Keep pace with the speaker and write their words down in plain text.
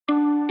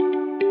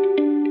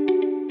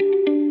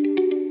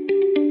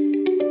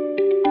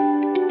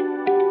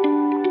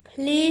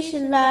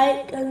Please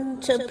like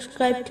and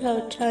subscribe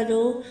to our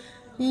channel.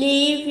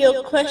 Leave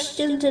your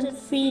questions and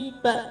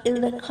feedback in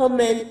the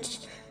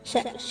comments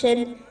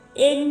section.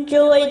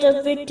 Enjoy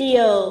the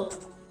video.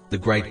 The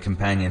great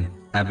companion,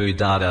 Abu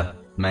Darda,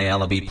 may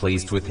Allah be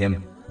pleased with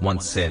him,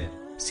 once said,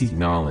 "Seek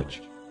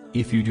knowledge.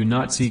 If you do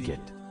not seek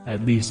it,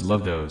 at least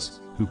love those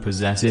who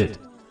possess it.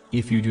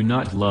 If you do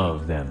not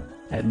love them,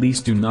 at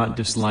least do not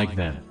dislike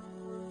them."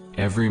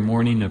 Every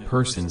morning a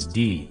person's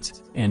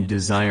deeds and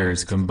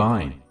desires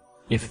combine.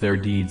 If their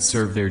deeds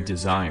serve their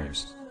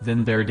desires,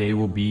 then their day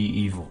will be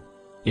evil.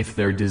 If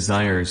their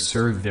desires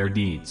serve their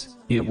deeds,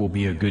 it will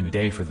be a good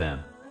day for them.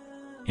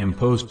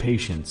 Impose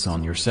patience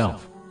on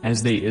yourself,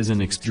 as there is an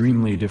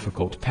extremely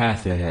difficult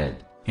path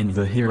ahead, in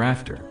the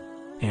hereafter.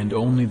 And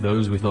only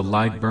those with a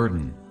light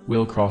burden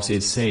will cross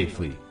it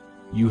safely.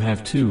 You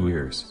have 2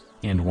 ears,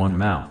 and 1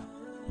 mouth.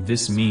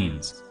 This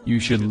means, you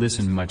should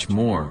listen much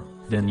more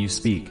than you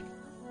speak.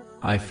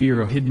 I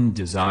fear a hidden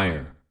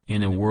desire,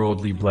 in a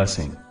worldly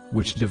blessing,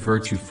 which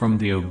diverts you from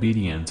the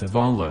obedience of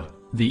Allah,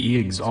 the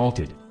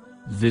Exalted.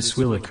 This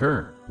will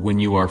occur, when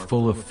you are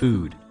full of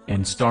food,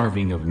 and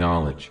starving of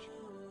knowledge.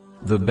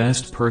 The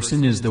best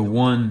person is the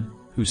one,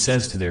 who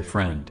says to their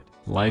friend,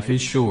 "Life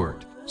is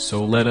short,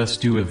 so let us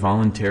do a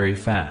voluntary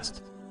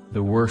fast."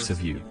 The worst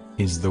of you,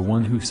 is the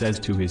one who says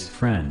to his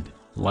friend,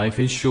 "Life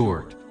is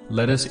short,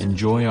 let us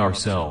enjoy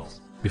ourselves,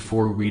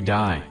 before we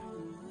die."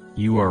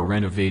 You are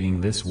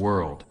renovating this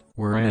world,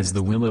 whereas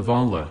the will of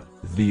Allah,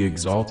 the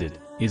Exalted,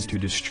 is to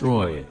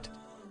destroy it.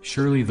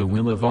 Surely the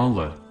will of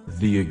Allah,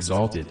 the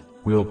Exalted,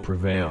 will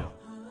prevail.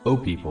 O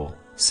people,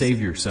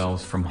 save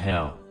yourselves from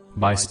hell,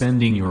 by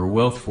spending your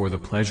wealth for the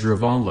pleasure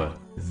of Allah,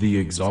 the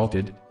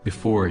Exalted,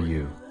 before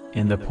you,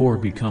 and the poor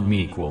become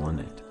equal in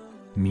it.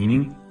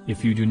 Meaning,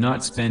 if you do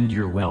not spend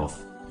your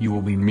wealth, you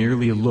will be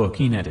merely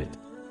looking at it.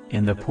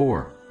 And the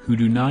poor, who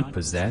do not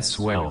possess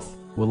wealth,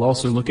 will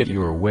also look at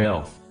your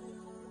wealth.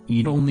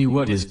 Eat only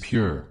what is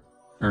pure.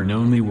 Earn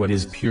only what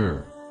is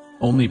pure.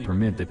 Only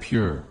permit the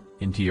pure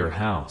into your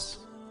house.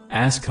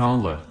 Ask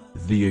Allah,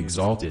 the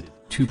Exalted,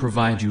 to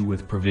provide you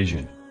with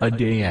provision, a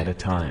day at a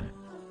time.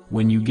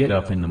 When you get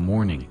up in the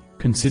morning,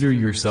 consider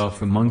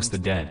yourself amongst the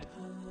dead.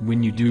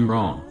 When you do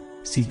wrong,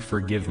 seek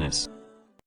forgiveness.